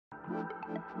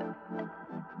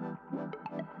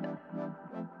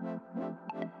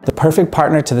The perfect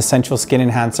partner to the Sensual Skin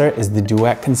Enhancer is the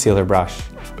Duet Concealer Brush.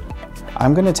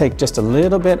 I'm going to take just a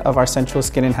little bit of our Sensual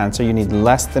Skin Enhancer. You need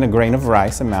less than a grain of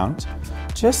rice amount,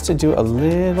 just to do a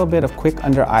little bit of quick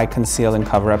under eye conceal and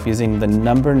cover up using the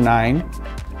number 9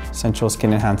 Sensual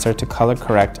Skin Enhancer to color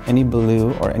correct any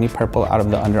blue or any purple out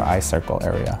of the under eye circle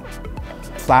area.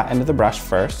 Flat end of the brush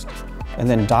first, and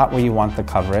then dot where you want the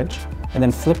coverage, and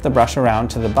then flip the brush around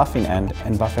to the buffing end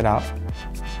and buff it out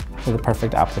for the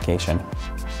perfect application.